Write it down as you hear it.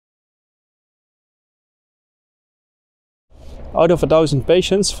Out of 1,000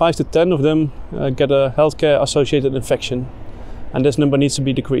 patients, 5 to 10 of them get a healthcare associated infection, and this number needs to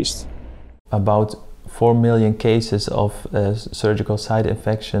be decreased. About 4 million cases of surgical site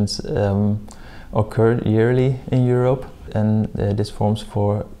infections occur yearly in Europe, and this forms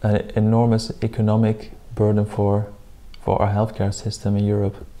for an enormous economic burden for our healthcare system in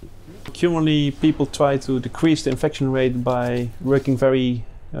Europe. Currently, people try to decrease the infection rate by working very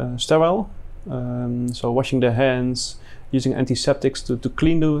sterile, so washing their hands, using antiseptics to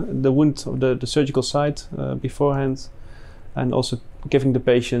clean the wound of the surgical site beforehand, and also giving the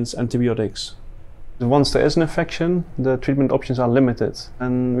patients antibiotics. Once there is an infection, the treatment options are limited,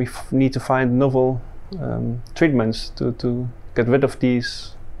 and we need to find novel treatments to get rid of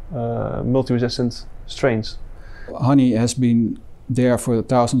these multi-resistant strains. Honey has been there for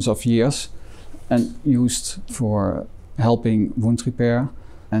thousands of years and used for helping wound repair.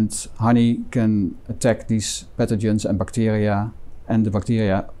 And honey can attack these pathogens and bacteria, and the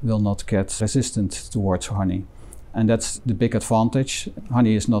bacteria will not get resistant towards honey. And that's the big advantage.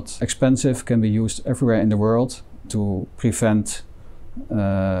 Honey is not expensive, can be used everywhere in the world to prevent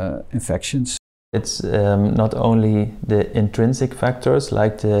infections. It's not only the intrinsic factors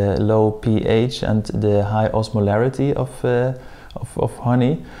like the low pH and the high osmolarity of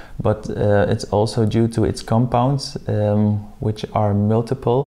honey, but it's also due to its compounds, which are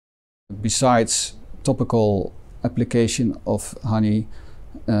multiple. Besides topical application of honey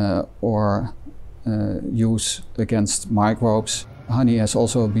or use against microbes, honey has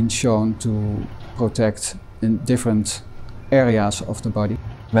also been shown to protect in different areas of the body.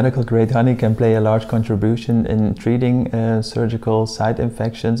 Medical grade honey can play a large contribution in treating surgical site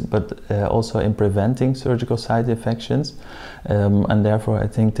infections, but also in preventing surgical site infections. And therefore I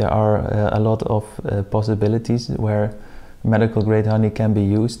think there are a lot of possibilities where medical grade honey can be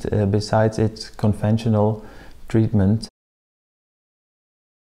used besides its conventional treatment.